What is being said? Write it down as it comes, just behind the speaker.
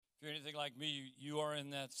If you're anything like me, you are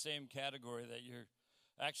in that same category that you're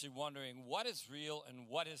actually wondering what is real and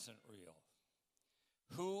what isn't real.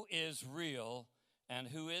 Who is real and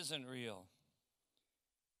who isn't real?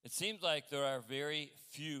 It seems like there are very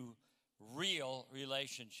few real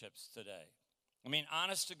relationships today. I mean,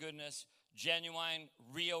 honest to goodness, genuine,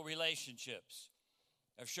 real relationships.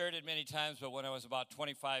 I've shared it many times, but when I was about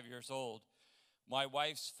 25 years old, my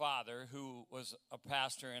wife's father, who was a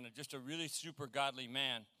pastor and just a really super godly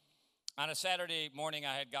man, on a Saturday morning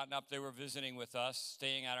I had gotten up, they were visiting with us,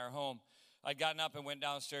 staying at our home. I'd gotten up and went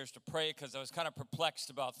downstairs to pray because I was kind of perplexed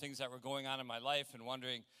about things that were going on in my life and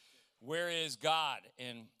wondering, where is God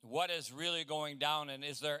and what is really going down, and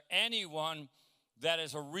is there anyone that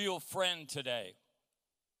is a real friend today?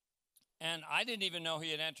 And I didn't even know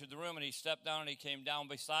he had entered the room, and he stepped down and he came down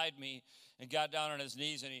beside me and got down on his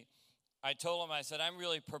knees, and I told him, I said, I'm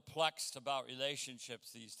really perplexed about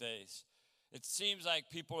relationships these days. It seems like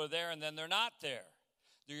people are there and then they're not there.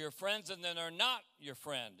 They're your friends and then they're not your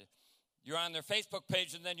friend. You're on their Facebook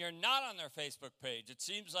page and then you're not on their Facebook page. It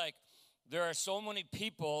seems like there are so many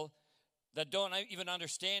people that don't even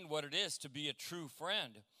understand what it is to be a true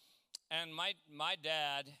friend. And my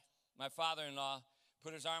dad, my father-in-law,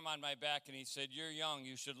 put his arm on my back and he said, you're young,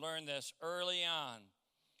 you should learn this early on.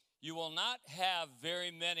 You will not have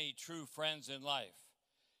very many true friends in life.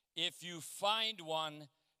 If you find one,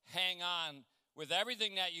 hang on with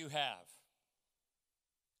everything that you have.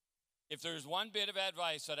 If there's one bit of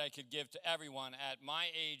advice that I could give to everyone at my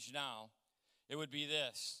age now, it would be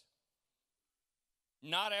this.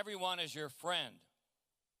 Not everyone is your friend.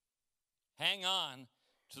 Hang on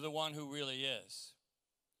to the one who really is.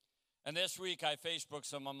 And this week I Facebooked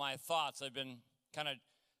some of my thoughts. I've been kind of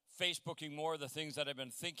Facebooking more of the things that I've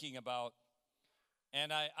been thinking about.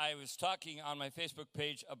 And I was talking on my Facebook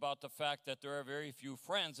page about the fact that there are very few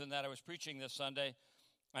friends, and that I was preaching this Sunday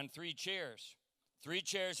on 3 chairs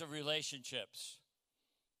of relationships.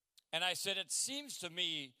 And I said, it seems to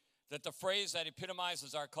me that the phrase that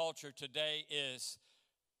epitomizes our culture today is,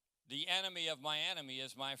 the enemy of my enemy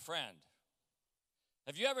is my friend.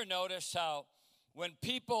 Have you ever noticed how when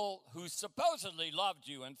people who supposedly loved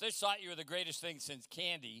you and they thought you were the greatest thing since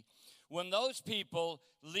candy, when those people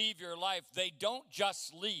leave your life, they don't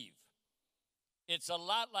just leave. It's a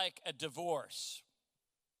lot like a divorce.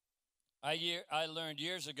 I learned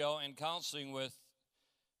years ago in counseling with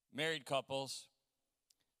married couples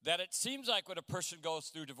that it seems like when a person goes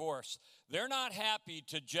through divorce, they're not happy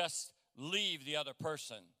to just leave the other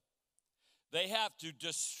person. They have to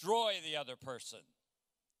destroy the other person.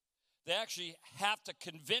 They actually have to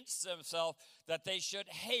convince themselves that they should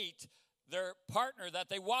hate their partner that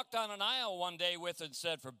they walked down an aisle one day with and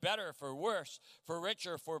said, for better, for worse, for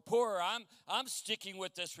richer, for poorer, I'm sticking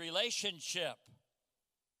with this relationship.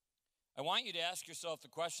 I want you to ask yourself the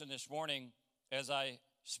question this morning as I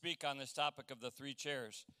speak on this topic of the 3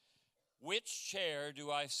 chairs. Which chair do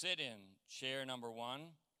I sit in? Chair number 1,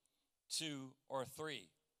 2, or 3?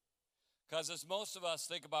 Because as most of us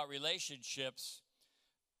think about relationships,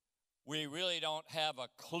 we really don't have a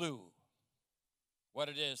clue what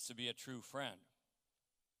it is to be a true friend.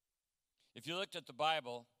 If you looked at the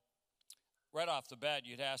Bible, right off the bat,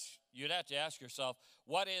 you'd have to ask yourself,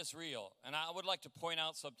 what is real? And I would like to point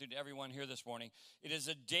out something to everyone here this morning. It is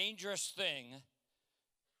a dangerous thing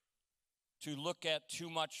to look at too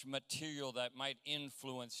much material that might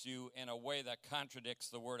influence you in a way that contradicts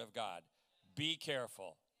the Word of God. Be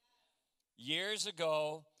careful. Years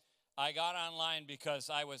ago, I got online because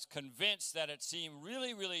I was convinced that it seemed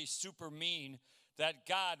really, really super mean that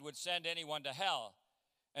God would send anyone to hell.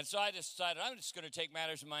 And so I decided I'm just going to take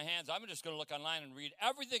matters in my hands. I'm just going to look online and read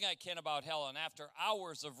everything I can about hell. And after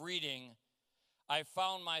hours of reading, I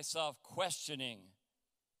found myself questioning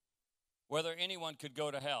whether anyone could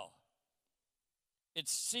go to hell. It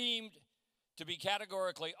seemed to be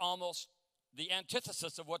categorically almost the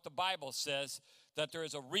antithesis of what the Bible says, that there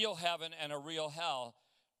is a real heaven and a real hell,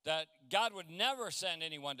 that God would never send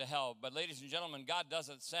anyone to hell. But ladies and gentlemen, God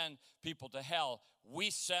doesn't send people to hell. We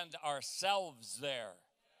send ourselves there.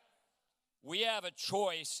 We have a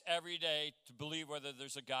choice every day to believe whether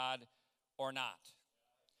there's a God or not.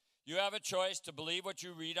 You have a choice to believe what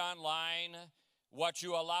you read online, what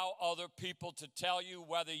you allow other people to tell you,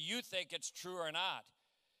 whether you think it's true or not.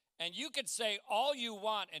 And you can say all you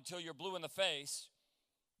want until you're blue in the face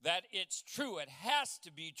that it's true. It has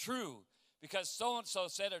to be true because so-and-so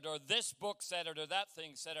said it, or this book said it, or that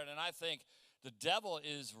thing said it. And I think the devil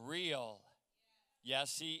is real.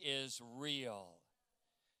 Yes, he is real.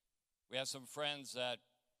 We have some friends that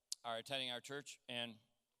are attending our church, and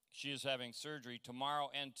she is having surgery tomorrow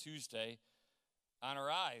and Tuesday on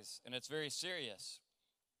her eyes, and it's very serious.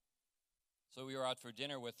 So we were out for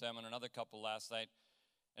dinner with them and another couple last night.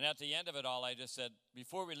 And at the end of it all, I just said,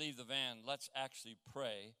 before we leave the van, let's actually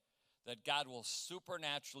pray that God will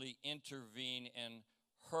supernaturally intervene in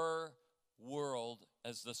her world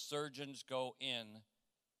as the surgeons go in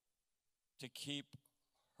to keep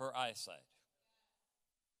her eyesight.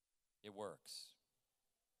 It works.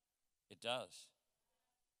 It does.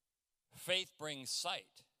 Faith brings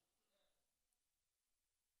sight.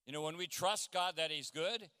 You know, when we trust God that He's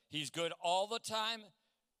good all the time.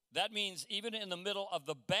 That means even in the middle of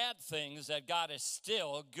the bad things that God is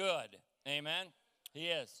still good. Amen? He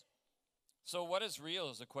is. So what is real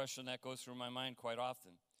is a question that goes through my mind quite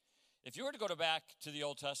often. If you were to go back to the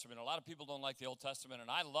Old Testament, a lot of people don't like the Old Testament,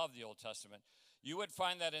 and I love the Old Testament. You would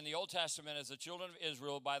find that in the Old Testament, as the children of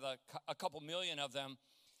Israel, a couple million of them,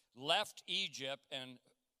 left Egypt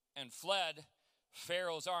and fled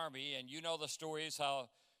Pharaoh's army. And you know the stories, how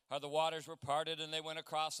the waters were parted and they went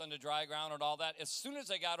across on the dry ground and all that. As soon as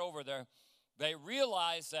they got over there, they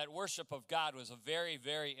realized that worship of God was a very,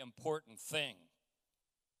 very important thing.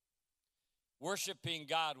 Worshiping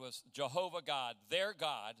God was Jehovah God, their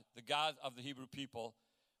God, the God of the Hebrew people,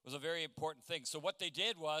 was a very important thing. So what they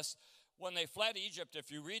did was, when they fled Egypt,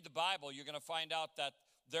 if you read the Bible, you're going to find out that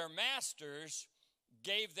their masters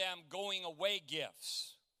gave them going away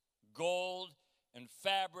gifts, gold and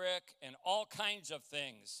fabric and all kinds of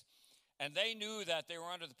things. And they knew that they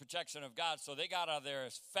were under the protection of God, so they got out of there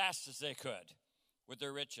as fast as they could with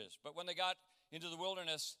their riches. But when they got into the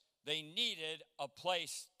wilderness, they needed a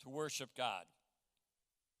place to worship God.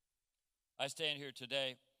 I stand here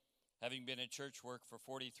today, having been in church work for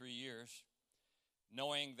 43 years,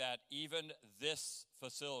 knowing that even this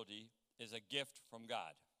facility is a gift from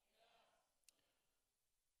God.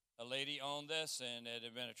 A lady owned this, and it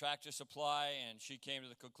had been a Tractor Supply, and she came to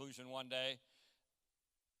the conclusion one day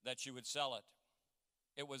that she would sell it.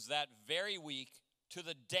 It was that very week, to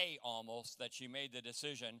the day almost, that she made the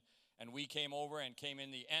decision, and we came over and came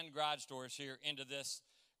in the end garage doors here into this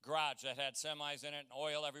garage that had semis in it and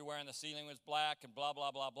oil everywhere, and the ceiling was black and blah,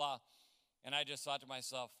 blah, blah, blah. And I just thought to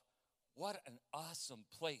myself, what an awesome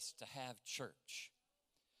place to have church.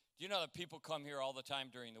 Do you know that people come here all the time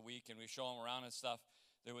during the week, and we show them around and stuff?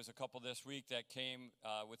 There was a couple this week that came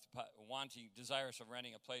desirous of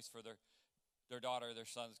renting a place for their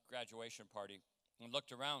son's graduation party, and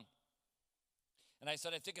looked around. And I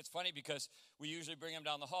said, I think it's funny because we usually bring them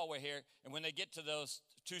down the hallway here, and when they get to those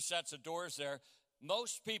two sets of doors there,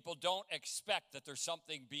 most people don't expect that there's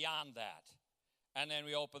something beyond that. And then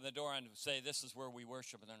we open the door and say, this is where we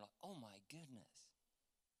worship, and they're like, oh my goodness.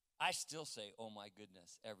 I still say, oh my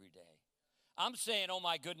goodness, every day. I'm saying, oh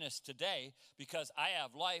my goodness, today because I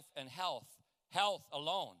have life and health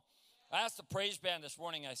alone. I asked the praise band this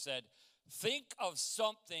morning, I said, think of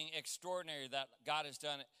something extraordinary that God has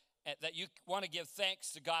done that you want to give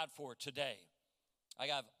thanks to God for today. I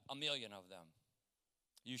got a million of them.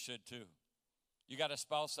 You should too. You got a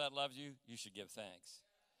spouse that loves you, you should give thanks.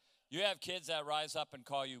 You have kids that rise up and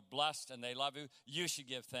call you blessed and they love you, you should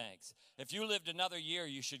give thanks. If you lived another year,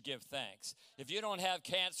 you should give thanks. If you don't have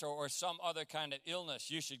cancer or some other kind of illness,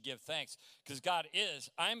 you should give thanks. Because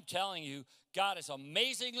I'm telling you, God is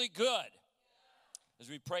amazingly good. As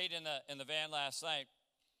we prayed in the van last night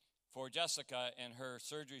for Jessica and her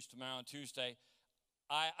surgeries tomorrow and Tuesday,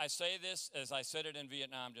 I say this as I said it in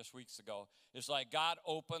Vietnam just weeks ago. It's like God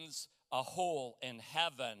opens a hole in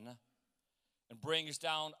heaven and brings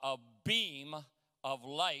down a beam of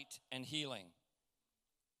light and healing.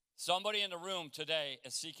 Somebody in the room today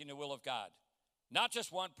is seeking the will of God. Not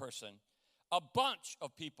just one person. A bunch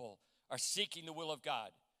of people are seeking the will of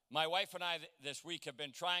God. My wife and I this week have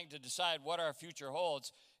been trying to decide what our future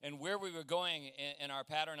holds and where we were going in our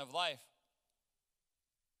pattern of life.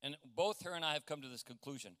 And both her and I have come to this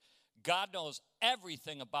conclusion. God knows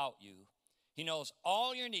everything about you. He knows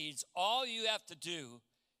all your needs. All you have to do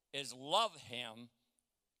is love him,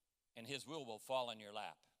 and his will fall in your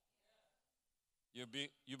lap.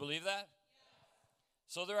 You believe that?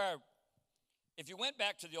 So if you went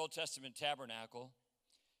back to the Old Testament tabernacle,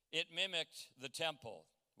 it mimicked the temple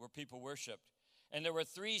where people worshiped. And there were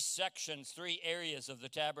three areas of the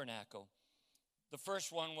tabernacle. The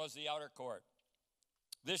first one was the outer court.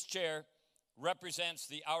 This chair represents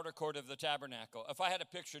the outer court of the tabernacle. If I had a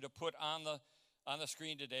picture to put on the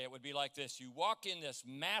screen today, it would be like this. You walk in this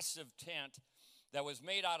massive tent that was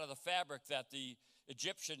made out of the fabric that the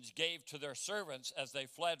Egyptians gave to their servants as they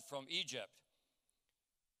fled from Egypt.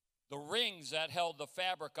 The rings that held the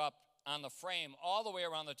fabric up on the frame all the way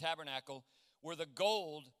around the tabernacle were the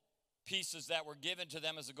gold pieces that were given to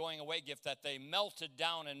them as a going away gift that they melted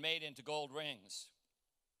down and made into gold rings.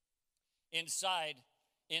 Inside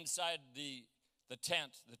inside the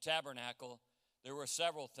tent, the tabernacle, there were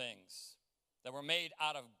several things that were made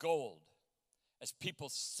out of gold as people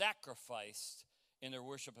sacrificed in their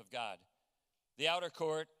worship of God. The outer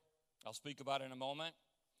court, I'll speak about in a moment.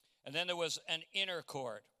 And then there was an inner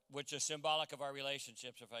court, which is symbolic of our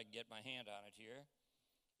relationships, if I can get my hand on it here.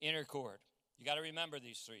 Inner court. You got to remember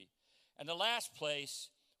these three. And the last place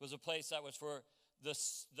was a place that was for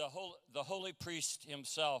the holy priest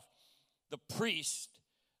himself, the priest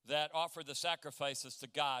that offered the sacrifices to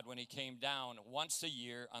God when he came down once a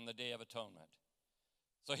year on the Day of Atonement.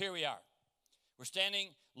 So here we are. We're standing,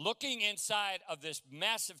 looking inside of this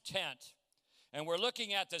massive tent, and we're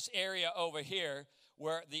looking at this area over here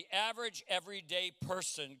where the average everyday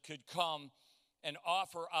person could come and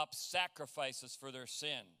offer up sacrifices for their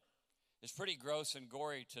sin. It's pretty gross and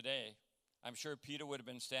gory today. I'm sure Peter would have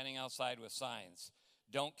been standing outside with signs.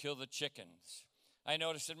 Don't kill the chickens. I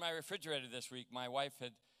noticed in my refrigerator this week, my wife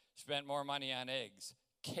had spent more money on eggs.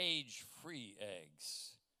 Cage-free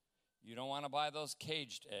eggs. You don't want to buy those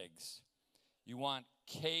caged eggs. You want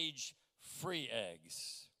cage-free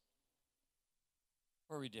eggs.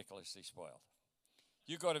 We're ridiculously spoiled.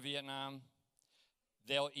 You go to Vietnam,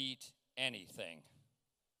 they'll eat anything,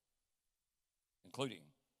 including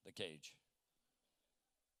the cage.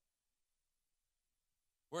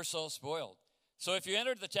 We're so spoiled. So if you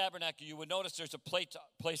entered the tabernacle, you would notice there's a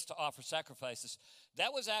place to offer sacrifices.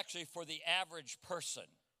 That was actually for the average person.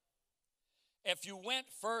 If you went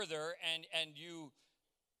further and you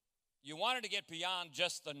wanted to get beyond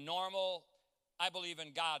just the normal, I believe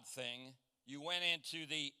in God thing, you went into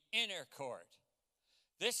the inner court.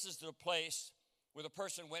 This is the place where the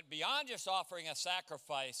person went beyond just offering a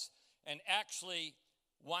sacrifice and actually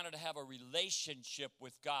wanted to have a relationship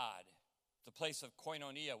with God. The place of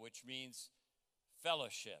koinonia, which means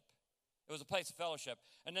fellowship. It was a place of fellowship.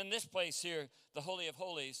 And then this place here, the Holy of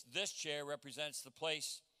Holies, this chair represents the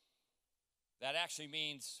place that actually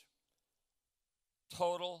means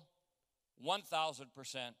total 1,000%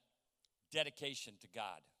 dedication to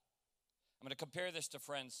God. I'm going to compare this to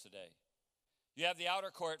friends today. You have the outer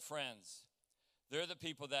court friends. They're the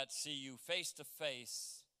people that see you face to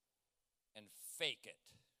face and fake it.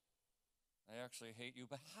 I actually hate you,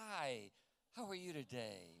 but hi, how are you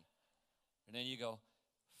today? And then you go,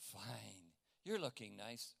 fine. You're looking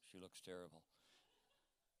nice. She looks terrible.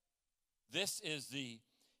 This is the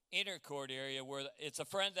inner court area where it's a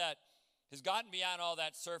friend that has gotten beyond all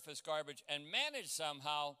that surface garbage and managed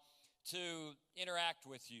somehow to interact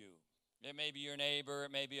with you. It may be your neighbor,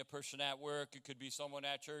 it may be a person at work, it could be someone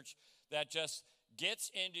at church that just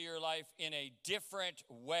gets into your life in a different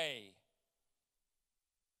way.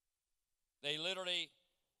 They literally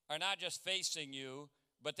are not just facing you,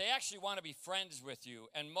 but they actually want to be friends with you.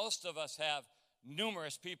 And most of us have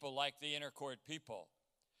numerous people like the inner court people.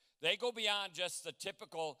 They go beyond just the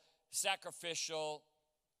typical sacrificial,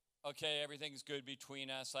 okay, everything's good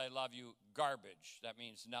between us, I love you, garbage. That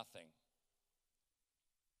means nothing.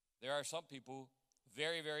 There are some people,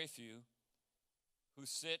 very, very few, who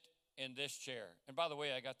sit in this chair. And by the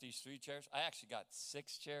way, I got these 3 chairs. I actually got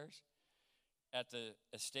 6 chairs at the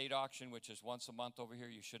estate auction, which is once a month over here.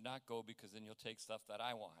 You should not go because then you'll take stuff that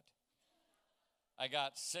I want. I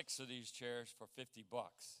got 6 of these chairs for $50.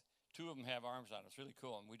 2 of them have arms on them. It's really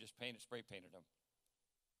cool, and we just spray painted them.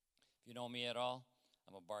 If you know me at all,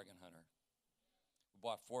 I'm a bargain hunter. We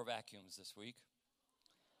bought 4 vacuums this week.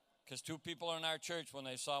 Because 2 people in our church, when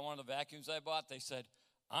they saw one of the vacuums I bought, they said,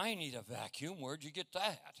 I need a vacuum. Where'd you get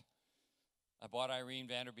that? I bought Irene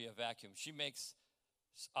Vanderby a vacuum. She makes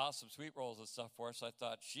awesome sweet rolls and stuff for us. So I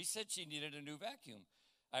thought, she said she needed a new vacuum.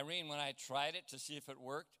 Irene, when I tried it to see if it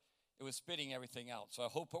worked, it was spitting everything out. So I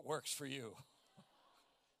hope it works for you.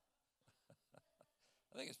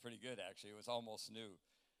 I think it's pretty good, actually. It was almost new.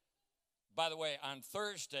 By the way, on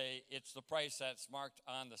Thursday, it's the price that's marked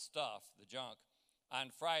on the stuff, the junk. On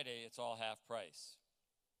Friday, it's all half price.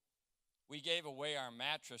 We gave away our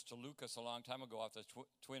mattress to Lucas a long time ago off the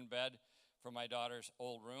twin bed from my daughter's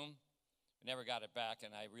old room. I never got it back,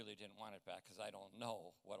 and I really didn't want it back because I don't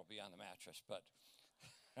know what'll be on the mattress. But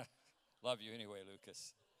love you anyway,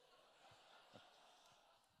 Lucas.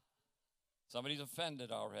 Somebody's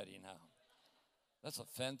offended already now. That's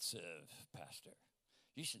offensive, Pastor.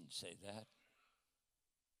 You shouldn't say that.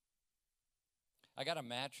 I got a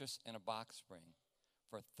mattress and a box spring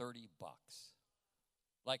for $30.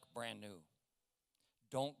 Like brand new.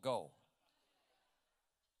 Don't go.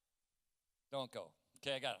 Don't go.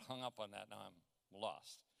 Okay, I got hung up on that. Now I'm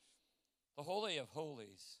lost. The Holy of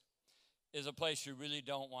Holies is a place you really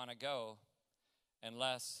don't want to go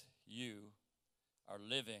unless you are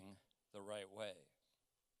living the right way.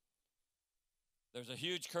 There's a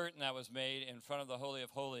huge curtain that was made in front of the Holy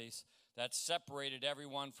of Holies that separated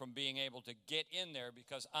everyone from being able to get in there,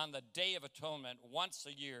 because on the Day of Atonement, once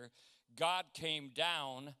a year, God came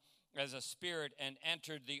down as a spirit and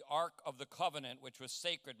entered the Ark of the Covenant, which was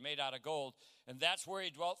sacred, made out of gold. And that's where he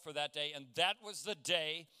dwelt for that day. And that was the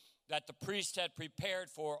day that the priest had prepared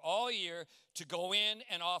for all year to go in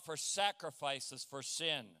and offer sacrifices for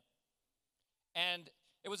sin. And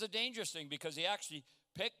it was a dangerous thing, because he actually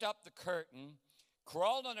picked up the curtain,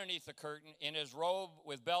 crawled underneath the curtain in his robe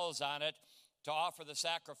with bells on it to offer the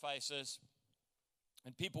sacrifices,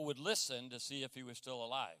 and people would listen to see if he was still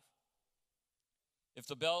alive. If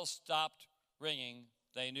the bells stopped ringing,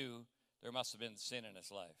 they knew there must have been sin in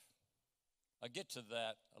his life. I'll get to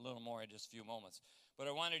that a little more in just a few moments. But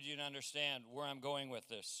I wanted you to understand where I'm going with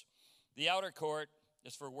this. The outer court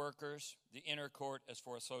is for workers. The inner court is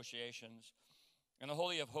for associations. And the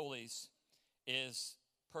Holy of Holies is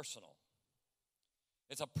personal.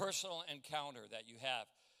 It's a personal encounter that you have.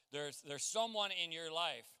 There's someone in your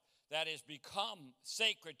life that has become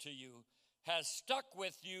sacred to you, has stuck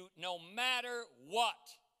with you no matter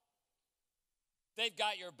what. They've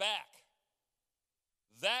got your back.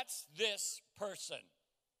 That's this person.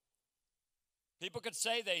 People could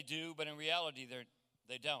say they do, but in reality,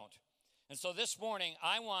 they don't. And so this morning,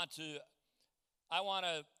 I want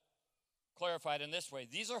to clarify it in this way.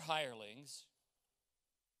 These are hirelings.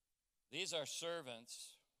 These are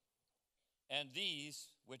servants. And these,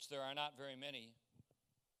 which there are not very many,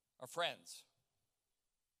 are friends.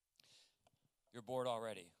 You're bored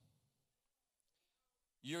already.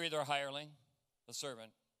 You're either a hireling, a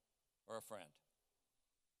servant, or a friend.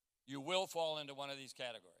 You will fall into one of these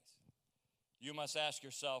categories. You must ask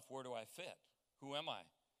yourself, where do I fit? Who am I?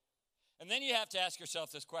 And then you have to ask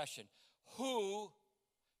yourself this question: who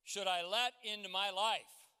should I let into my life?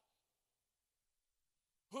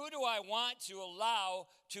 Who do I want to allow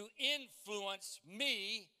to influence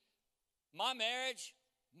me, my marriage,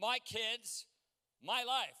 my kids, my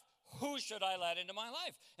life? Who should I let into my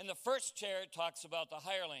life? And the first chair talks about the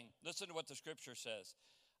hireling. Listen to what the scripture says.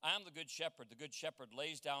 I am the good shepherd. The good shepherd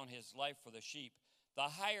lays down his life for the sheep. The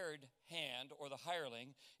hired hand, or the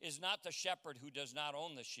hireling, is not the shepherd who does not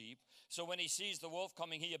own the sheep. So when he sees the wolf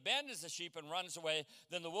coming, he abandons the sheep and runs away.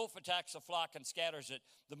 Then the wolf attacks the flock and scatters it.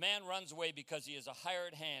 The man runs away because he is a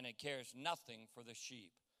hired hand and cares nothing for the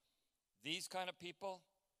sheep. These kind of people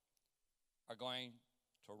are going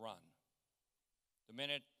to run the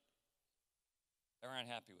minute they're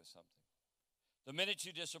unhappy with something. The minute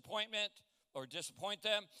you disappoint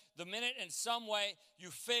them, the minute in some way you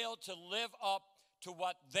fail to live up to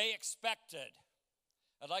what they expected.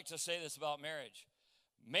 I'd like to say this about marriage.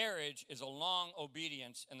 Marriage is a long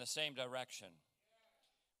obedience in the same direction.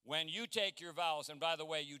 When you take your vows, and by the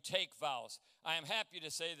way, you take vows. I am happy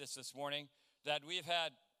to say this morning, that we've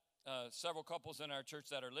had several couples in our church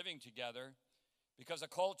that are living together, because the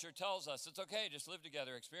culture tells us it's okay, just live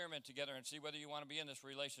together, experiment together, and see whether you want to be in this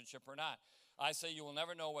relationship or not. I say you will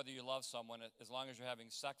never know whether you love someone as long as you're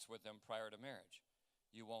having sex with them prior to marriage.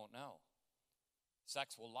 You won't know.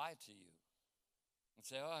 Sex will lie to you and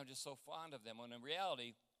say, oh, I'm just so fond of them. When in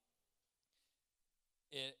reality,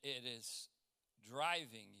 it is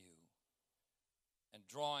driving you and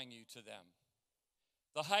drawing you to them.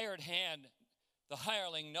 The hired hand, the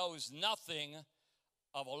hireling, knows nothing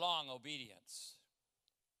of a long obedience.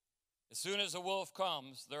 As soon as the wolf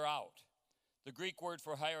comes, they're out. The Greek word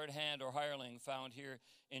for hired hand or hireling found here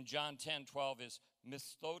in John 10:12 is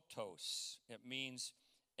misthotos. It means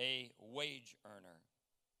a wage earner.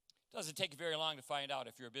 It doesn't take very long to find out,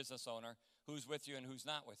 if you're a business owner, who's with you and who's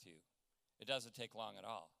not with you. It doesn't take long at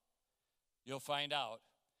all. You'll find out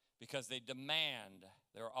because they demand.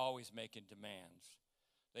 They're always making demands.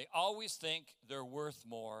 They always think they're worth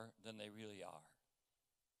more than they really are.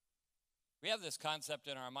 We have this concept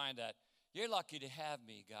in our mind that you're lucky to have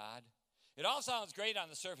me, God. It all sounds great on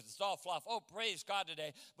the surface. It's all fluff. Oh, praise God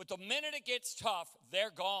today. But the minute it gets tough, they're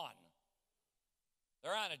gone.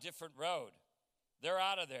 They're on a different road. They're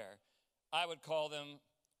out of there. I would call them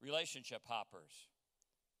relationship hoppers.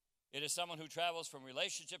 It is someone who travels from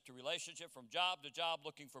relationship to relationship, from job to job,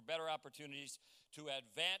 looking for better opportunities to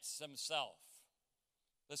advance themselves.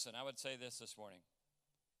 Listen, I would say this morning.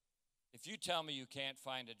 If you tell me you can't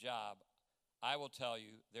find a job, I will tell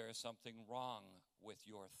you there is something wrong with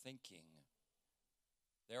your thinking.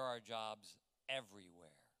 There are jobs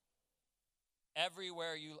everywhere.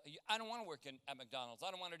 Everywhere I don't want to work at McDonald's.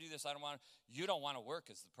 I don't want to do this. You don't want to work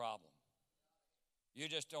is the problem. You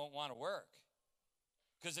just don't want to work.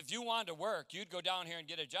 Because if you wanted to work, you'd go down here and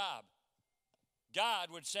get a job. God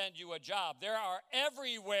would send you a job. There are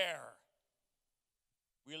everywhere.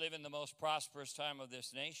 We live in the most prosperous time of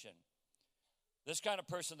this nation. This kind of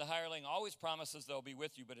person, the hireling, always promises they'll be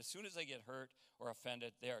with you, but as soon as they get hurt or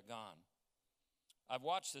offended, they are gone. I've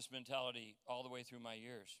watched this mentality all the way through my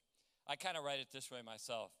years. I kind of write it this way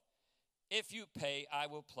myself. If you pay, I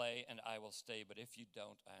will play and I will stay, but if you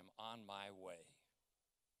don't, I am on my way.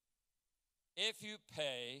 If you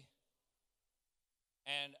pay,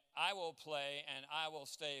 and I will play and I will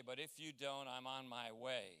stay, but if you don't, I'm on my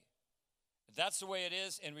way. That's the way it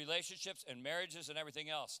is in relationships and marriages and everything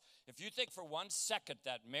else. If you think for 1 second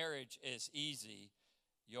that marriage is easy,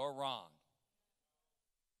 you're wrong.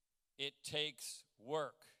 It takes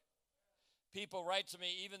work. People write to me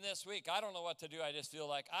even this week, I don't know what to do. I just feel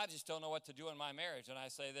like I just don't know what to do in my marriage. And I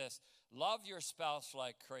say this, love your spouse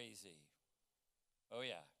like crazy. Oh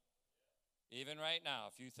yeah. Even right now,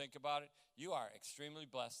 if you think about it, you are extremely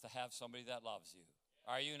blessed to have somebody that loves you.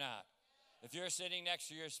 Are you not? If you're sitting next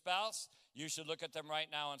to your spouse, you should look at them right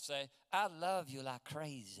now and say, I love you like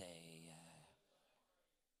crazy.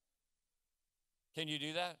 Can you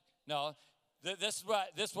do that? No. This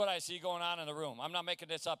is what I see going on in the room. I'm not making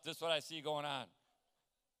this up. This is what I see going on.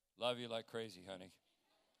 Love you like crazy, honey.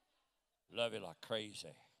 Love you like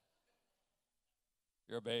crazy.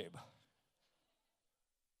 You're a babe.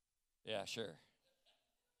 Yeah, sure.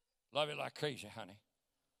 Love you like crazy, honey.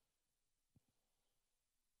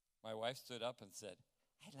 My wife stood up and said,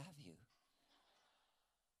 I love you.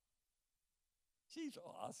 She's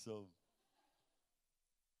awesome.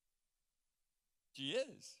 She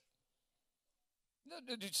is. No,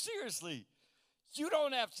 seriously, you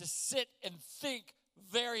don't have to sit and think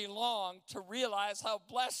very long to realize how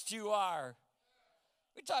blessed you are.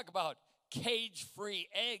 We talk about cage-free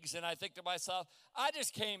eggs, and I think to myself, I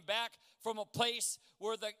just came back from a place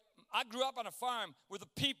where I grew up on a farm where the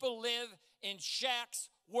people live in shacks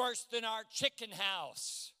worse than our chicken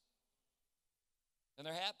house. And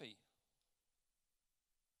they're happy.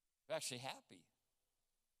 They're actually happy.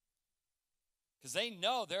 Because they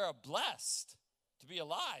know they're blessed to be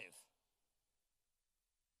alive.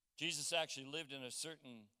 Jesus actually lived in a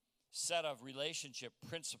certain set of relationship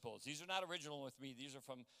principles. These are not original with me. These are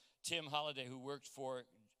from Tim Holliday, who worked for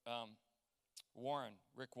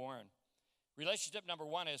Rick Warren. Relationship number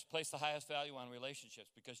 1 is place the highest value on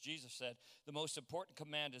relationships, because Jesus said the most important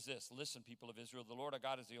command is this. Listen, people of Israel, the Lord our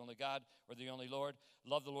God is the only God, or the only Lord.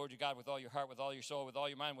 Love the Lord your God with all your heart, with all your soul, with all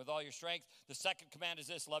your mind, with all your strength. The second command is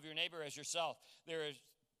this. Love your neighbor as yourself. There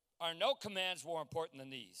are no commands more important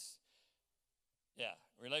than these. Yeah,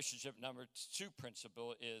 relationship number 2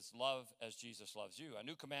 principle is love as Jesus loves you. A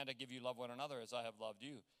new command I give you, love one another as I have loved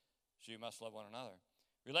you. So you must love one another.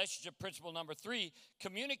 Relationship principle number 3,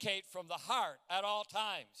 communicate from the heart at all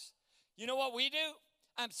times. You know what we do?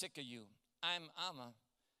 I'm sick of you. I'm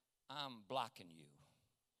blocking you.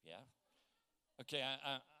 Yeah? Okay,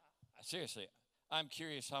 seriously, I'm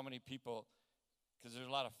curious how many people, because there's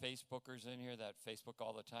a lot of Facebookers in here that Facebook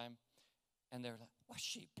all the time, and they're like, well,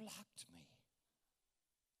 she blocked me.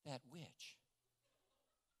 That witch.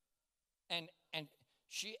 And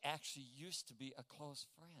she actually used to be a close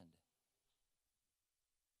friend.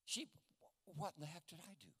 What in the heck did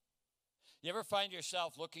I do? You ever find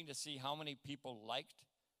yourself looking to see how many people liked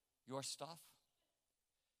your stuff?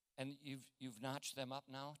 And you've notched them up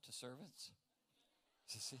now to servants?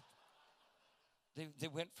 You see? They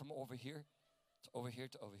went from over here to over here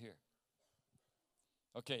to over here.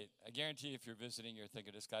 Okay, I guarantee if you're visiting, you're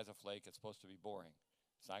thinking, this guy's a flake, it's supposed to be boring.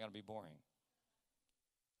 It's not going to be boring.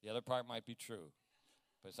 The other part might be true,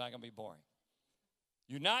 but it's not going to be boring.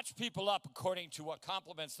 You notch people up according to what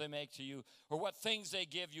compliments they make to you, or what things they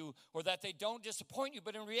give you, or that they don't disappoint you.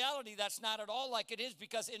 But in reality, that's not at all like it is,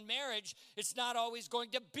 because in marriage, it's not always going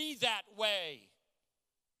to be that way.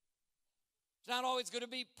 It's not always going to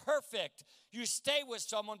be perfect. You stay with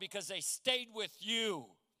someone because they stayed with you.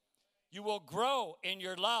 You will grow in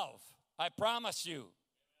your love. I promise you.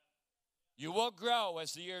 You will grow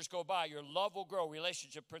as the years go by. Your love will grow.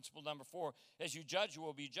 Relationship principle number 4. As you judge, you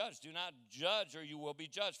will be judged. Do not judge, or you will be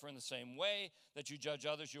judged. For in the same way that you judge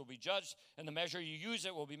others, you will be judged. And the measure you use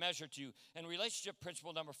it will be measured to you. And relationship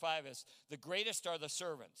principle number 5 is the greatest are the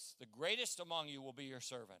servants. The greatest among you will be your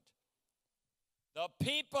servant. The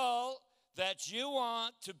people that you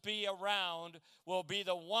want to be around will be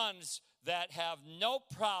the ones that have no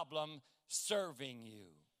problem serving you,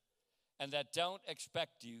 and that don't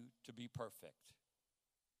expect you to be perfect.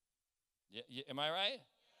 Am I right?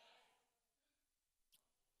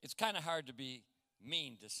 It's kind of hard to be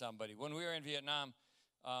mean to somebody. When we were in Vietnam,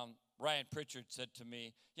 Ryan Pritchard said to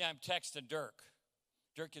me, yeah, I'm texting Dirk.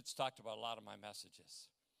 Dirk gets talked about a lot of my messages.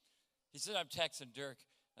 He said, I'm texting Dirk.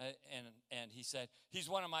 And he said, he's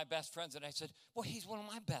one of my best friends. And I said, well, he's one of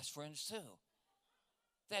my best friends too.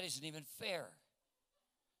 That isn't even fair.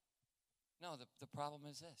 No, the problem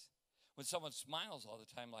is this. When someone smiles all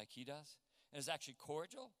the time like he does, and is actually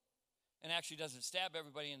cordial, and actually doesn't stab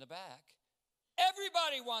everybody in the back,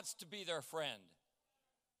 everybody wants to be their friend.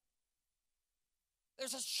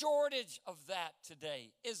 There's a shortage of that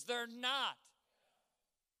today, is there not?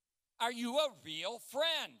 Are you a real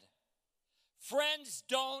friend? Friends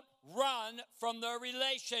don't run from their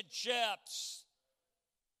relationships.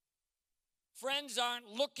 Friends aren't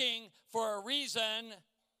looking for a reason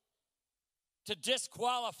to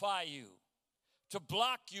disqualify you, to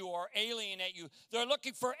block you or alienate you. They're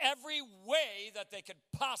looking for every way that they could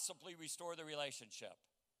possibly restore the relationship.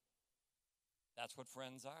 That's what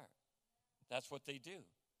friends are. That's what they do.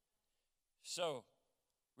 So,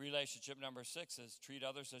 relationship number 6 is treat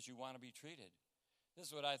others as you want to be treated. This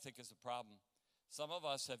is what I think is the problem. Some of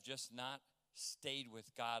us have just not stayed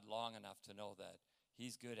with God long enough to know that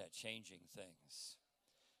He's good at changing things.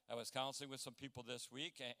 I was counseling with some people this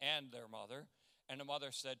week and their mother, and the mother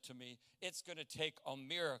said to me, it's going to take a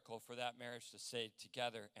miracle for that marriage to stay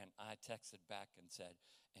together. And I texted back and said,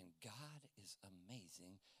 and God is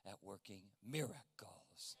amazing at working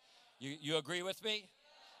miracles. You agree with me?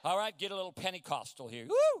 All right, get a little Pentecostal here.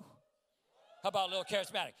 Woo! How about a little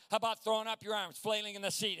charismatic? How about throwing up your arms, flailing in the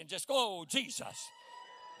seat, and just go, oh, Jesus.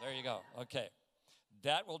 There you go. Okay.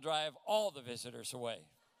 That will drive all the visitors away.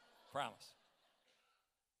 Promise.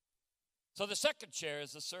 So the second chair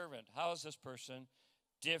is the servant. How is this person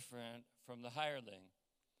different from the hireling?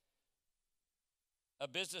 A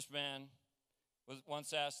businessman was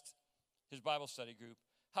once asked his Bible study group,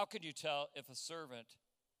 how can you tell if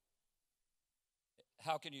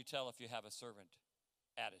you have a servant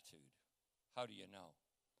attitude? How do you know?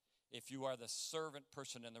 If you are the servant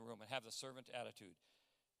person in the room and have the servant attitude.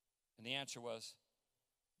 And the answer was,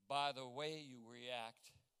 by the way you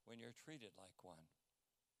react when you're treated like one.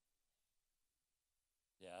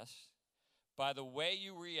 Yes. By the way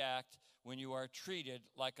you react when you are treated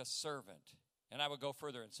like a servant. And I would go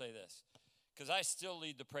further and say this, because I still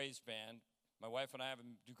lead the praise band. My wife and I have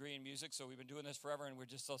a degree in music, so we've been doing this forever, and we're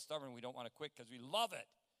just so stubborn we don't want to quit because we love it.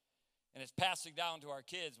 And it's passing down to our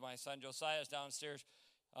kids. My son Josiah is downstairs.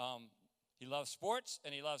 He loves sports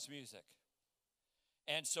and he loves music.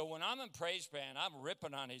 And so when I'm in praise band, I'm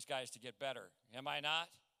ripping on these guys to get better. Am I not?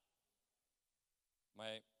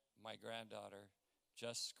 My granddaughter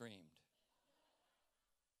just screamed.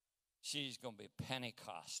 She's going to be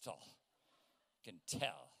Pentecostal. You can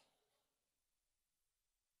tell.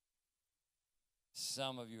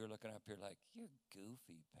 Some of you are looking up here like, you're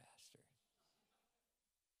goofy, Pastor.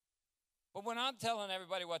 But when I'm telling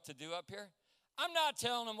everybody what to do up here, I'm not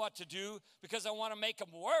telling them what to do because I want to make them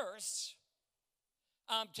worse.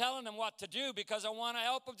 I'm telling them what to do because I want to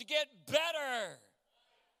help them to get better.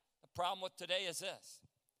 The problem with today is this.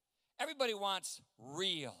 Everybody wants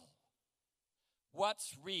real.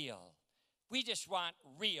 What's real? We just want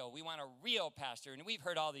real. We want a real pastor, and we've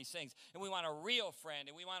heard all these things. And we want a real friend,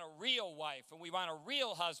 and we want a real wife, and we want a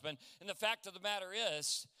real husband. And the fact of the matter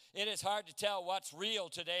is, it is hard to tell what's real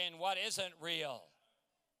today and what isn't real.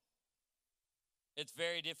 It's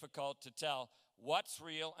very difficult to tell what's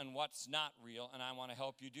real and what's not real, and I want to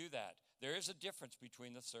help you do that. There is a difference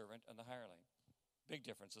between the servant and the hireling. Big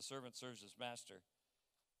difference. The servant serves his master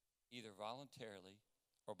either voluntarily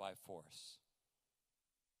or by force.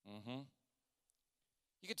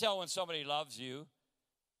 You can tell when somebody loves you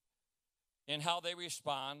in how they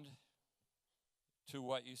respond to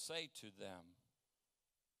what you say to them.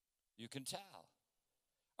 You can tell.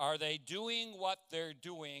 Are they doing what they're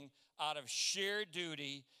doing out of sheer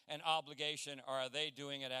duty and obligation, or are they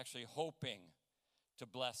doing it actually hoping to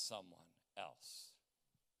bless someone else?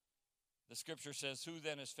 The scripture says, who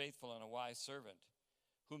then is faithful and a wise servant,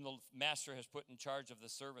 whom the master has put in charge of the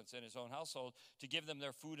servants in his own household to give them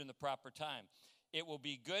their food in the proper time? It will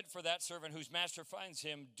be good for that servant whose master finds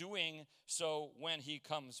him doing so when he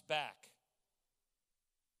comes back.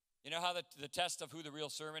 You know how the test of who the real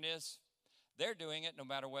servant is? They're doing it no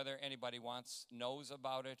matter whether anybody knows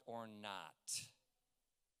about it or not.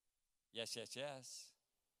 Yes, yes, yes.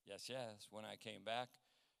 Yes, yes. When I came back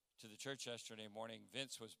to the church yesterday morning,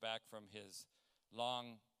 Vince was back from his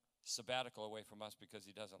long sabbatical away from us because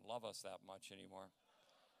he doesn't love us that much anymore.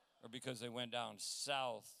 Or because they went down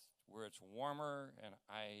south where it's warmer, and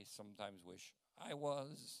I sometimes wish I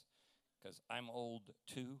was, because I'm old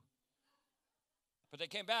too. But they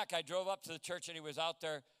came back. I drove up to the church, and he was out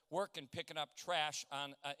there working, picking up trash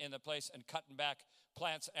in the place and cutting back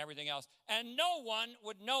plants and everything else. And no one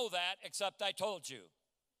would know that except I told you.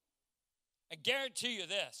 I guarantee you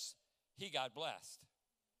this, he got blessed.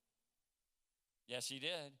 Yes, he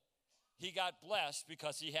did. He got blessed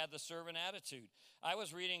because he had the servant attitude. I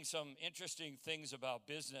was reading some interesting things about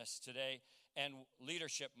business today and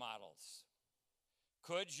leadership models.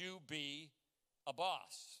 Could you be a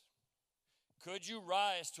boss? Could you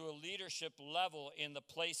rise to a leadership level in the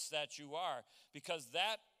place that you are? Because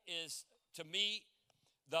that is, to me,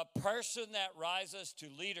 the person that rises to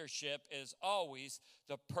leadership is always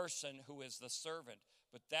the person who is the servant.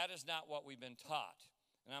 But that is not what we've been taught.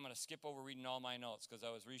 And I'm going to skip over reading all my notes because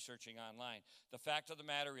I was researching online. The fact of the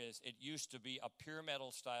matter is, it used to be a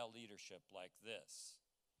pyramidal style leadership like this.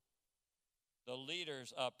 The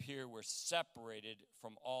leaders up here were separated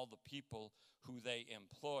from all the people who they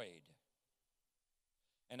employed.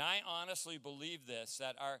 And I honestly believe this,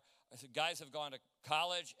 that our guys have gone to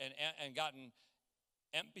college and gotten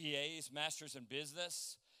MBAs, Masters in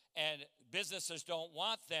Business, and businesses don't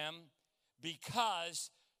want them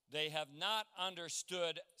because they have not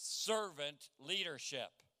understood servant leadership.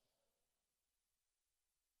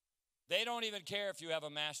 They don't even care if you have a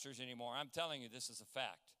master's anymore. I'm telling you, this is a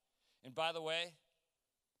fact. And by the way,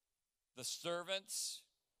 the servants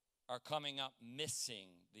are coming up missing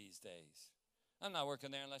these days. I'm not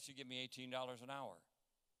working there unless you give me $18 an hour.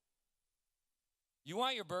 You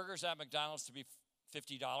want your burgers at McDonald's to be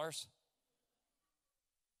 $50?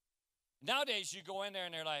 Nowadays, you go in there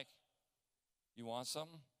and they're like, you want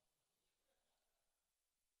something?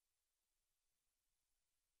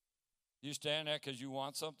 You stand there because you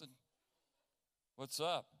want something? What's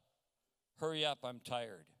up? Hurry up, I'm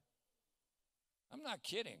tired. I'm not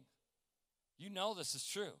kidding. You know this is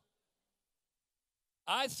true.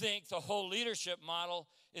 I think the whole leadership model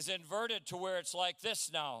is inverted to where it's like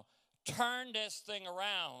this now. Turn this thing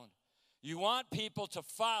around. You want people to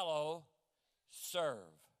follow, serve.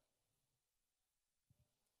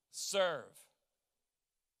 Serve.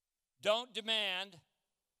 Don't demand.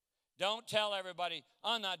 Don't tell everybody,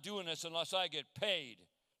 I'm not doing this unless I get paid.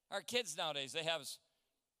 Our kids nowadays, they have,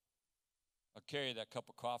 I'll carry that cup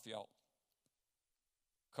of coffee out.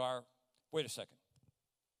 Car, wait a second.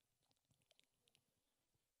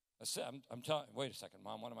 I said, I'm telling, wait a second,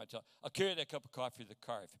 Mom, what am I telling? I'll carry that cup of coffee to the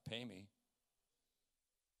car if you pay me.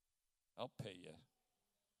 I'll pay you.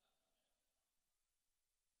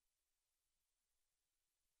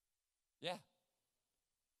 Yeah.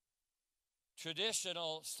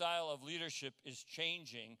 Traditional style of leadership is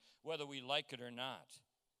changing whether we like it or not.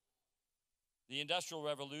 The Industrial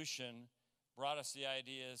Revolution brought us the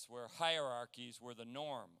ideas where hierarchies were the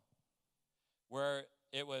norm, where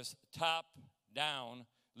it was top-down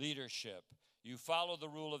leadership. You follow the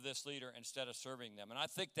rule of this leader instead of serving them. And I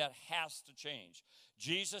think that has to change.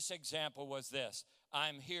 Jesus' example was this: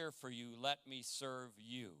 I'm here for you, let me serve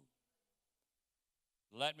you.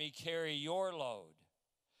 Let me carry your load.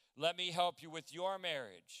 Let me help you with your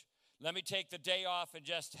marriage. Let me take the day off and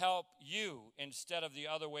just help you instead of the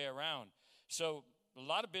other way around. So a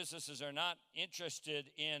lot of businesses are not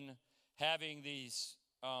interested in having these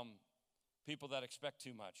people that expect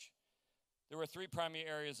too much. There were three primary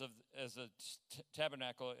areas as a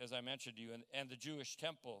tabernacle, as I mentioned to you, and the Jewish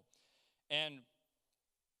temple. And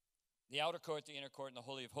the outer court, the inner court, and the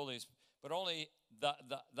Holy of Holies. But only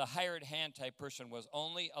the hired hand type person was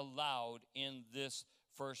only allowed in this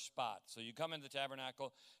first spot. So you come in the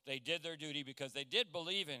tabernacle, they did their duty because they did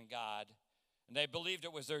believe in God, and they believed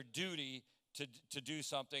it was their duty to do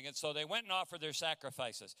something. And so they went and offered their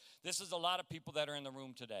sacrifices. This is a lot of people that are in the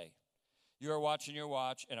room today. You are watching your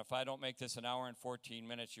watch, and if I don't make this an hour and 14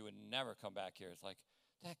 minutes, you would never come back here. It's like,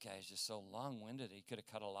 that guy's just so long-winded. He could have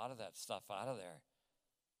cut a lot of that stuff out of there.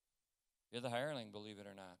 You're the hireling, believe it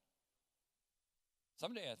or not.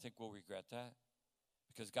 Someday I think we'll regret that,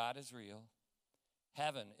 because God is real,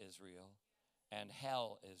 heaven is real, and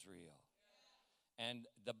hell is real. And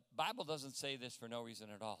the Bible doesn't say this for no reason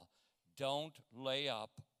at all. Don't lay up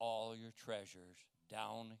all your treasures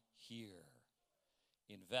down here.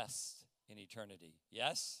 Invest in eternity.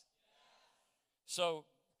 Yes? So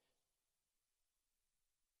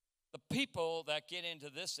the people that get into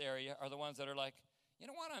this area are the ones that are like, you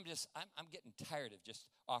know what, I'm getting tired of just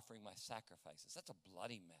offering my sacrifices. That's a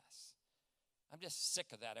bloody mess. I'm just sick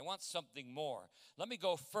of that. I want something more. Let me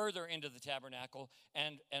go further into the tabernacle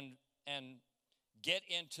and get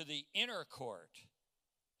into the inner court.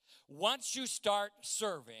 Once you start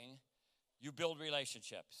serving, you build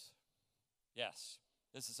relationships. Yes,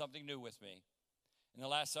 this is something new with me. In the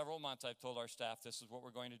last several months, I've told our staff this is what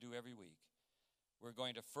we're going to do every week. We're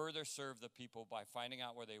going to further serve the people by finding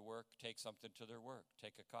out where they work, take something to their work,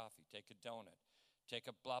 take a coffee, take a donut, take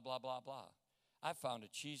a blah, blah, blah, blah. I found a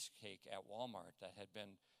cheesecake at Walmart that had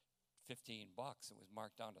been $15. It was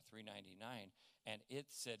marked down to $3.99, and it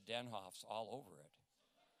said Denhoff's all over it.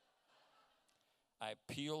 I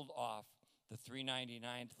peeled off the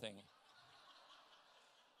 $3.99 thing.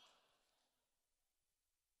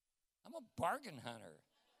 I'm a bargain hunter.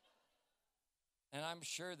 And I'm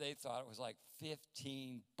sure they thought it was like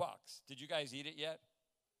 $15. Did you guys eat it yet?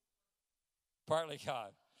 Partly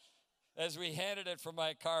God. As we handed it from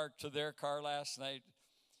my car to their car last night,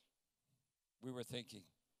 we were thinking,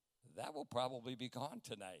 that will probably be gone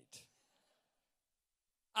tonight.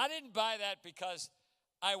 I didn't buy that because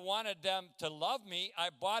I wanted them to love me. I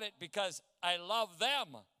bought it because I love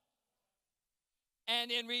them.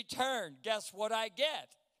 And in return, guess what I get?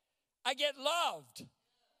 I get loved.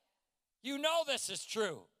 You know this is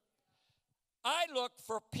true. I look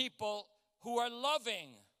for people who are loving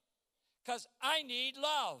because I need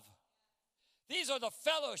love. These are the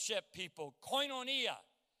fellowship people, koinonia.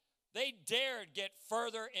 They dared get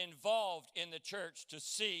further involved in the church to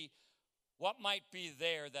see what might be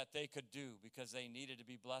there that they could do because they needed to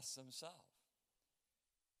be blessed themselves.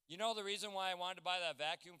 You know the reason why I wanted to buy that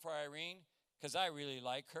vacuum for Irene? Because I really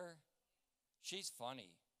like her. She's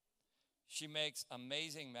funny. She makes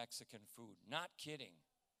amazing Mexican food. Not kidding.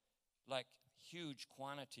 Like huge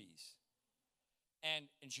quantities. And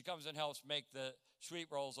she comes and helps make the sweet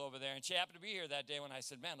rolls over there. And she happened to be here that day when I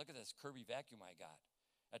said, man, look at this Kirby vacuum I got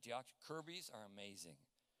at the auction. Kirby's are amazing.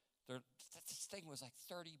 This thing was like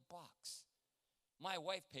 $30. My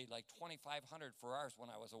wife paid like $2,500 for ours when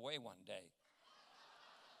I was away one day.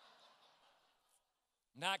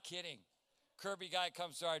 Not kidding. Kirby guy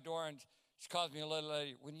comes to our door and she calls me a little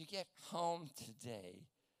lady. When you get home today,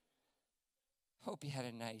 hope you had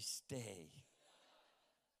a nice day.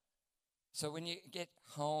 So when you get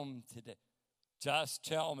home today, just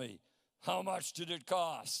tell me, how much did it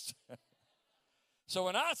cost? So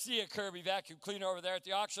when I see a Kirby vacuum cleaner over there at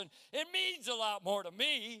the auction, it means a lot more to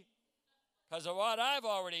me because of what I've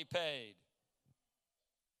already paid.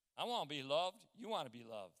 I want to be loved. You want to be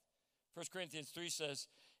loved. 1 Corinthians 3 says,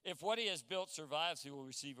 if what he has built survives, he will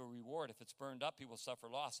receive a reward. If it's burned up, he will suffer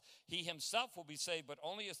loss. He himself will be saved, but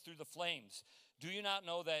only as through the flames. Do you not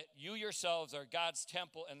know that you yourselves are God's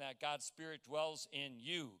temple and that God's Spirit dwells in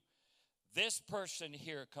you? This person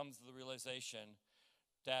here comes to the realization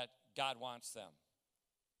that God wants them,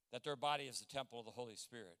 that their body is the temple of the Holy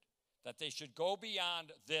Spirit, that they should go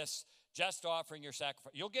beyond this just offering your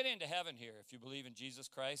sacrifice. You'll get into heaven here if you believe in Jesus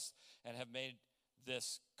Christ and have made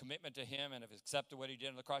this commitment to him and have accepted what he did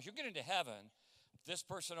on the cross. You'll get into heaven. This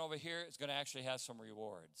person over here is going to actually have some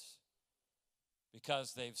rewards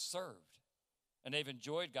because they've served and they've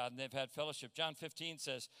enjoyed God and they've had fellowship. John 15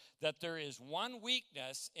 says that there is one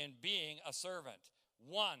weakness in being a servant.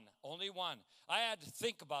 One, only one. I had to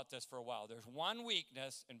think about this for a while. There's one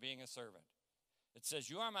weakness in being a servant. It says,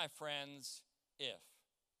 you are my friends if.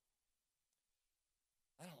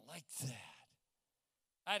 I don't like that.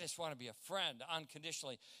 I just want to be a friend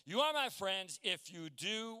unconditionally. You are my friends if you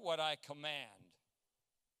do what I command.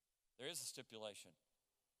 There is a stipulation.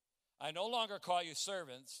 I no longer call you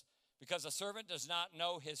servants because a servant does not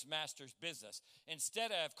know his master's business.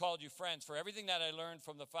 Instead, I have called you friends, for everything that I learned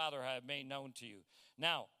from the Father I have made known to you.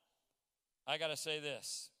 Now, I got to say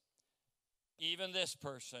this. Even this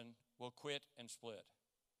person will quit and split.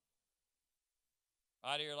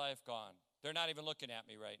 Out of your life, gone. They're not even looking at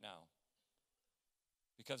me right now.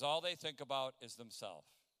 Because all they think about is themselves.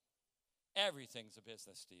 Everything's a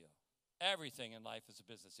business deal. Everything in life is a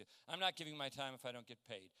business deal. I'm not giving my time if I don't get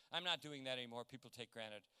paid. I'm not doing that anymore. People take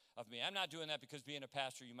granted of me. I'm not doing that because being a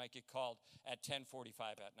pastor, you might get called at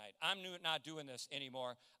 10:45 at night. I'm not doing this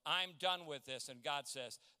anymore. I'm done with this. And God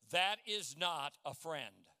says, that is not a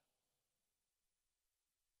friend.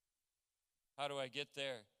 How do I get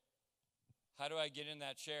there? How do I get in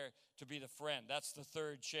that chair to be the friend? That's the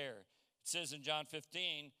third chair. It says in John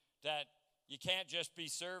 15 that you can't just be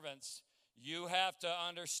servants. You have to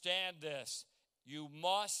understand this. You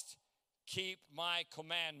must keep my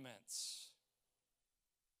commandments.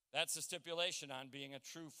 That's the stipulation on being a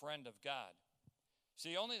true friend of God.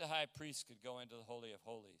 See, only the high priest could go into the Holy of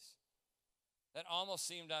Holies. That almost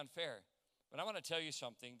seemed unfair. But I want to tell you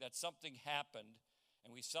something, that something happened,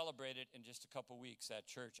 and we celebrate it in just a couple weeks at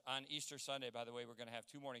church. On Easter Sunday, by the way, we're going to have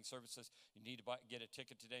 2 morning services. You need to get a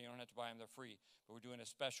ticket today. You don't have to buy them. They're free. But we're doing a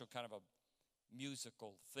special kind of a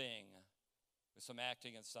musical thing with some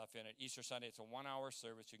acting and stuff in it. Easter Sunday, it's a 1-hour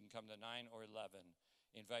service. You can come to 9 or 11.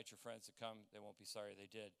 Invite your friends to come. They won't be sorry they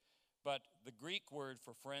did. But the Greek word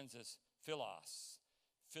for friends is philos.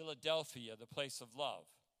 Philadelphia, the place of love.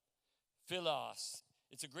 Philos.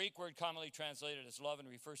 It's a Greek word commonly translated as love and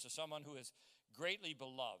refers to someone who is greatly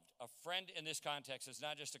beloved. A friend in this context is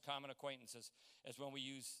not just a common acquaintance, as when we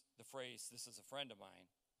use the phrase, this is a friend of mine.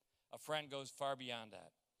 A friend goes far beyond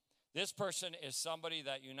that. This person is somebody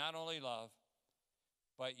that you not only love,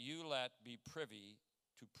 but you let be privy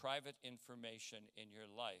to private information in your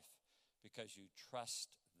life because you trust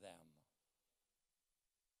them.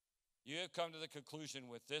 You have come to the conclusion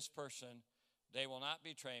with this person, they will not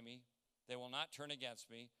betray me, they will not turn against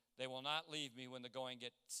me, they will not leave me when the going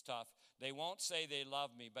gets tough. They won't say they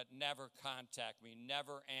love me, but never contact me,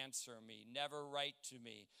 never answer me, never write to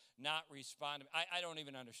me, not respond to me. I don't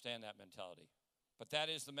even understand that mentality. But that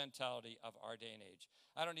is the mentality of our day and age.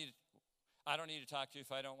 I don't need to talk to you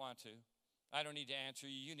if I don't want to. I don't need to answer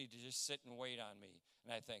you. You need to just sit and wait on me.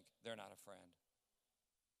 And I think they're not a friend.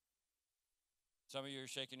 Some of you are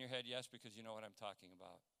shaking your head yes because you know what I'm talking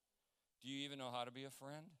about. Do you even know how to be a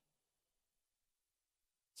friend?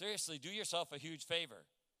 Seriously, do yourself a huge favor.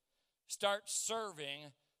 Start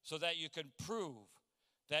serving so that you can prove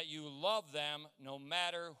that you love them no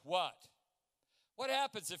matter what. What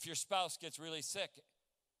happens if your spouse gets really sick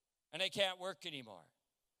and they can't work anymore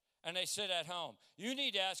and they sit at home? You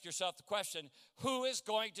need to ask yourself the question, who is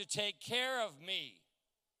going to take care of me?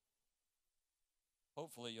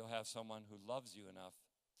 Hopefully you'll have someone who loves you enough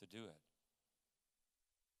to do it.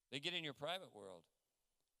 They get in your private world.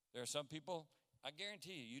 There are some people, I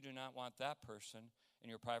guarantee you, you do not want that person in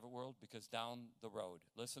your private world because down the road,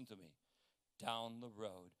 listen to me, down the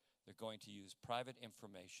road, they're going to use private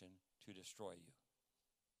information to destroy you.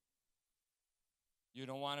 You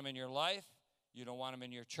don't want them in your life. You don't want them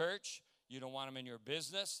in your church. You don't want them in your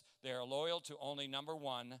business. They are loyal to only number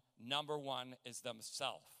one. Number one is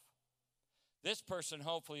themselves. This person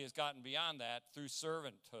hopefully has gotten beyond that through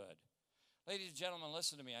servanthood. Ladies and gentlemen,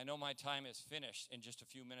 listen to me. I know my time is finished in just a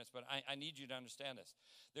few minutes, but I need you to understand this.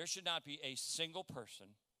 There should not be a single person,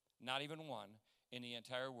 not even one, in the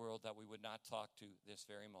entire world that we would not talk to this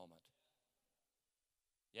very moment.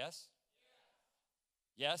 Yes?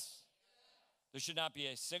 Yes? There should not be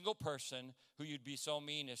a single person who you'd be so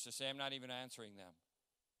mean as to say, I'm not even answering them.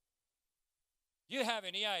 You have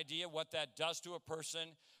any idea what that does to a person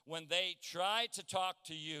when they try to talk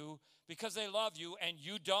to you because they love you and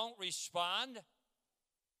you don't respond?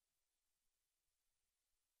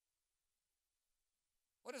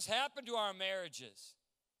 What has happened to our marriages?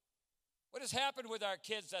 What has happened with our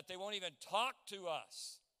kids that they won't even talk to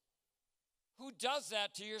us? Who does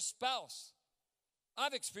that to your spouse?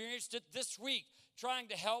 I've experienced it this week trying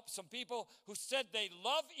to help some people who said they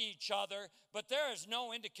love each other, but there is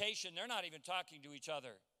no indication they're not even talking to each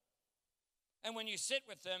other. And when you sit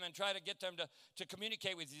with them and try to get them to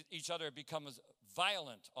communicate with each other, it becomes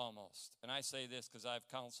violent almost. And I say this because I've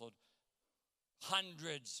counseled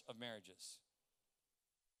hundreds of marriages.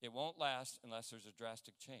 It won't last unless there's a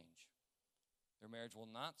drastic change. Their marriage will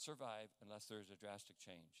not survive unless there's a drastic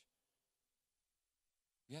change.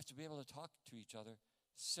 You have to be able to talk to each other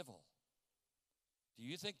civil. Do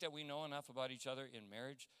you think that we know enough about each other in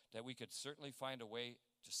marriage that we could certainly find a way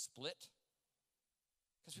to split?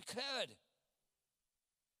 Because we could.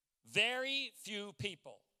 Very few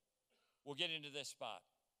people will get into this spot.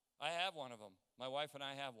 I have one of them. My wife and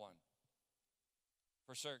I have one.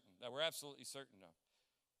 For certain. That we're absolutely certain of.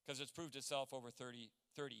 Because it's proved itself over 30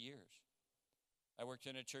 years. I worked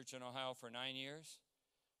in a church in Ohio for 9 years.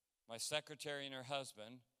 My secretary and her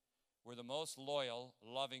husband were the most loyal,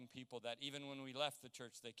 loving people that even when we left the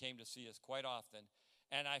church, they came to see us quite often.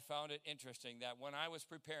 And I found it interesting that when I was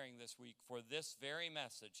preparing this week for this very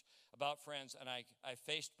message about friends, and I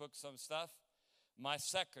Facebooked some stuff, my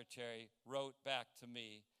secretary wrote back to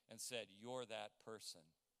me and said, "You're that person.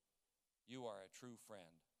 You are a true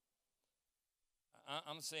friend."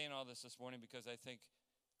 I'm saying all this morning because I think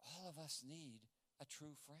all of us need a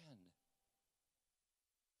true friend.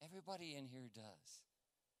 Everybody in here does.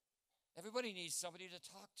 Everybody needs somebody to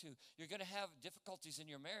talk to. You're going to have difficulties in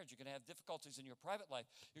your marriage. You're going to have difficulties in your private life.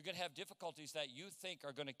 You're going to have difficulties that you think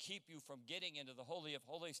are going to keep you from getting into the Holy of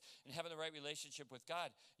Holies and having the right relationship with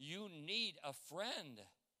God. You need a friend.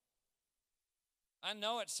 I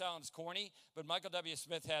know it sounds corny, but Michael W.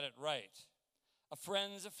 Smith had it right. A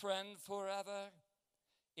friend's a friend forever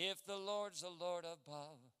if the Lord's the Lord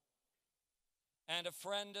above. And a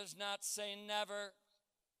friend does not say never,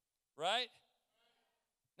 right?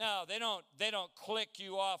 No, they don't click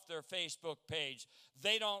you off their Facebook page.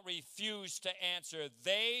 They don't refuse to answer.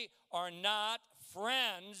 They are not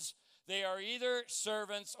friends. They are either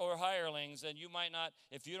servants or hirelings, and you might not,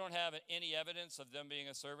 if you don't have any evidence of them being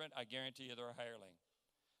a servant, I guarantee you they're a hireling.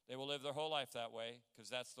 They will live their whole life that way because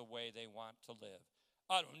that's the way they want to live.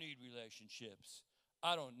 I don't need relationships.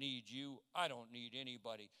 I don't need you. I don't need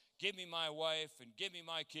anybody. Give me my wife and give me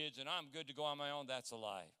my kids and I'm good to go on my own. That's a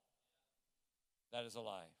lie. That is a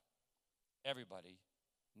lie. Everybody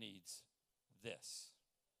needs this.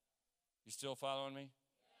 You still following me?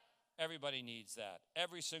 Everybody needs that.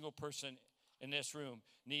 Every single person in this room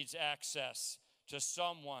needs access to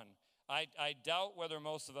someone. I doubt whether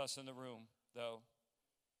most of us in the room, though,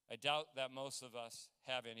 I doubt that most of us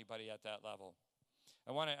have anybody at that level.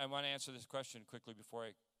 I want to answer this question quickly before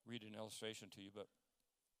I read an illustration to you. But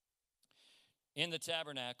in the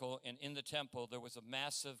tabernacle and in the temple, there was a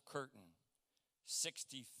massive curtain,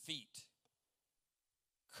 60 feet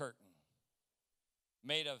curtain,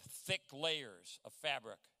 made of thick layers of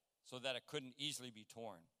fabric so that it couldn't easily be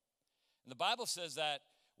torn. And the Bible says that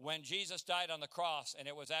when Jesus died on the cross and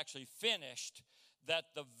it was actually finished, that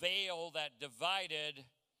the veil that divided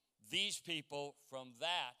these people from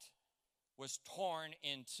that was torn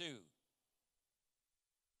in two.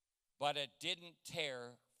 But it didn't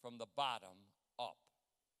tear from the bottom up,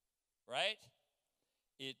 right?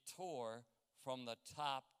 It tore from the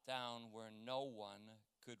top down where no one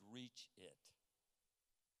could reach it.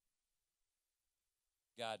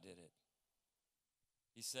 God did it.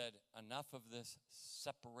 He said, enough of this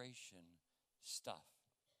separation stuff.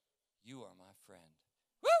 You are my friend.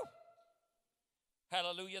 Woo!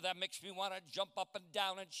 Hallelujah. That makes me want to jump up and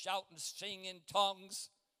down and shout and sing in tongues.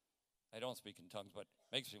 I don't speak in tongues, but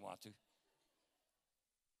makes me want to.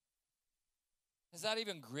 Has that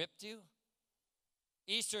even gripped you?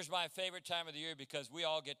 Easter's my favorite time of the year because we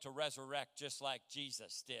all get to resurrect just like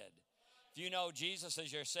Jesus did. If you know Jesus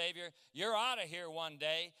as your Savior, you're out of here one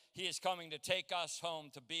day. He is coming to take us home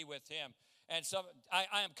to be with him. And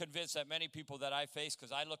I am convinced that many people that I face,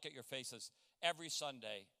 because I look at your faces every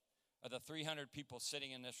Sunday, of the 300 people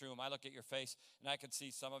sitting in this room, I look at your face and I can see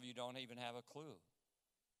some of you don't even have a clue.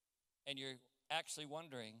 And you're actually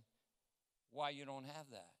wondering why you don't have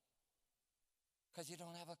that. Because you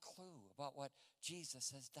don't have a clue about what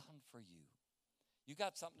Jesus has done for you. You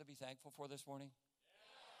got something to be thankful for this morning?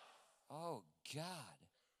 Oh, God,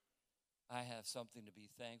 I have something to be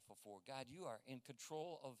thankful for. God, you are in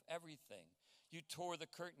control of everything. You tore the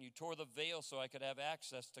curtain. You tore the veil so I could have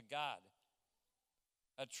access to God.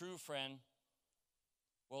 A true friend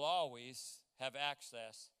will always have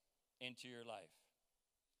access into your life.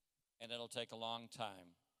 And it'll take a long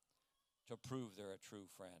time to prove they're a true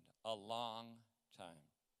friend. A long time.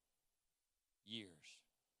 Years.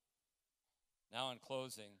 Now in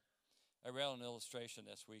closing, I read an illustration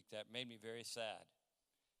this week that made me very sad.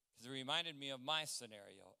 Because it reminded me of my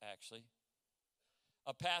scenario, actually.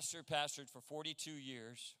 A pastor pastored for 42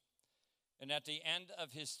 years. And at the end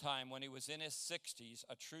of his time, when he was in his 60s,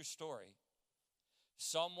 a true story,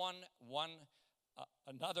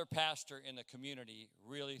 another pastor in the community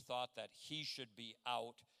really thought that he should be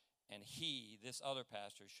out and this other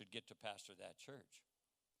pastor, should get to pastor that church.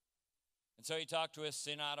 And so he talked to his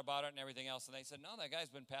synod about it and everything else. And they said, no, that guy's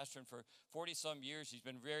been pastoring for 40-some years. He's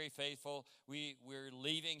been very faithful. We're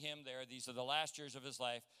leaving him there. These are the last years of his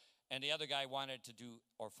life. And the other guy wanted to do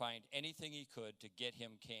or find anything he could to get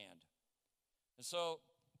him canned. And so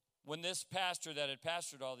when this pastor that had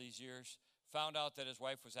pastored all these years found out that his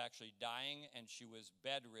wife was actually dying and she was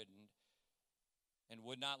bedridden and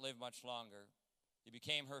would not live much longer, he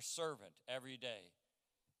became her servant every day.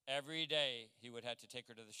 Every day he would have to take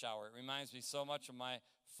her to the shower. It reminds me so much of my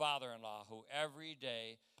father-in-law, who every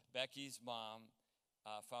day, Becky's mom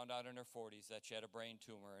found out in her 40s that she had a brain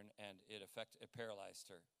tumor and it paralyzed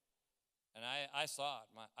her. And I saw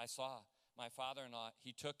it. I saw my father-in-law.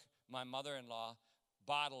 He took my mother-in-law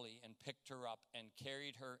bodily and picked her up and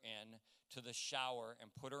carried her in to the shower and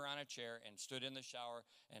put her on a chair and stood in the shower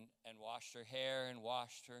and washed her hair and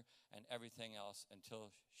washed her and everything else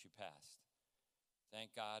until she passed.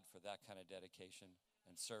 Thank God for that kind of dedication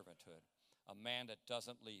and servanthood. A man that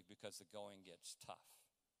doesn't leave because the going gets tough.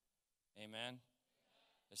 Amen?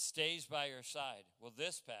 It stays by your side. Well,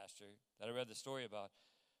 this pastor that I read the story about,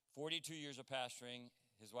 42 years of pastoring,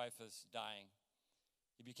 his wife is dying.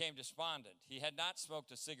 He became despondent. He had not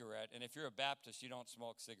smoked a cigarette, and if you're a Baptist, you don't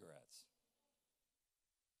smoke cigarettes.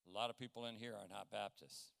 A lot of people in here are not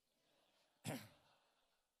Baptists.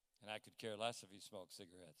 And I could care less if you smoke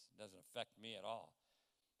cigarettes. It doesn't affect me at all.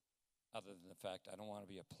 Other than the fact I don't want to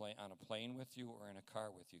be on a plane with you or in a car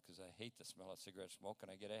with you because I hate the smell of cigarette smoke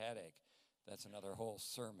and I get a headache. That's another whole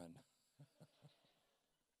sermon.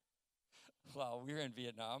 Well, we were in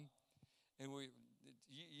Vietnam, and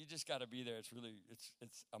you just got to be there.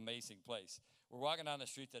 It's amazing place. We're walking down the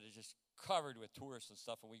street that is just covered with tourists and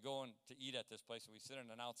stuff, and we go in to eat at this place, and we sit at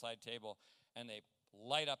an outside table, and they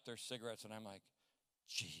light up their cigarettes, and I'm like,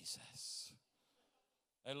 Jesus.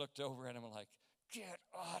 I looked over at him and like, get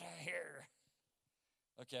out of here.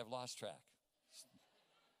 Okay, I've lost track.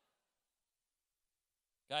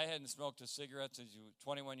 Guy hadn't smoked a cigarette since he was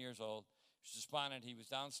 21 years old. He was despondent. He was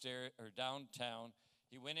downtown.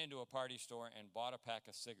 He went into a party store and bought a pack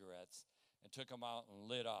of cigarettes and took them out and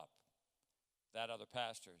lit up. That other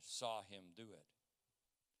pastor saw him do it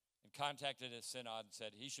and contacted his synod and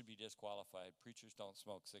said he should be disqualified. Preachers don't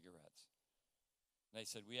smoke cigarettes. And they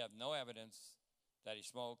said, we have no evidence that he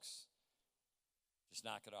smokes. Just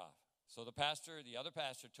knock it off. So the other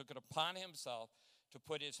pastor, took it upon himself to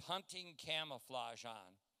put his hunting camouflage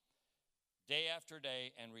on day after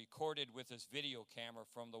day and recorded with his video camera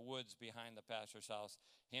from the woods behind the pastor's house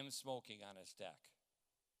him smoking on his deck.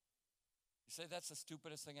 You say, that's the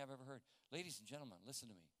stupidest thing I've ever heard. Ladies and gentlemen, listen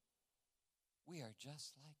to me. We are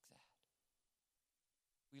just like that.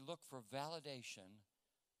 We look for validation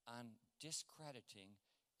on discrediting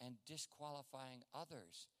and disqualifying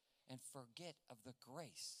others and forget of the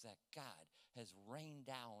grace that God has rained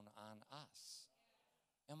down on us.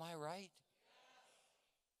 Am I right?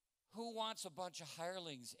 Who wants a bunch of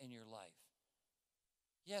hirelings in your life?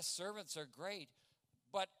 Yes, servants are great,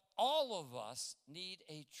 but all of us need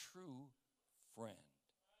a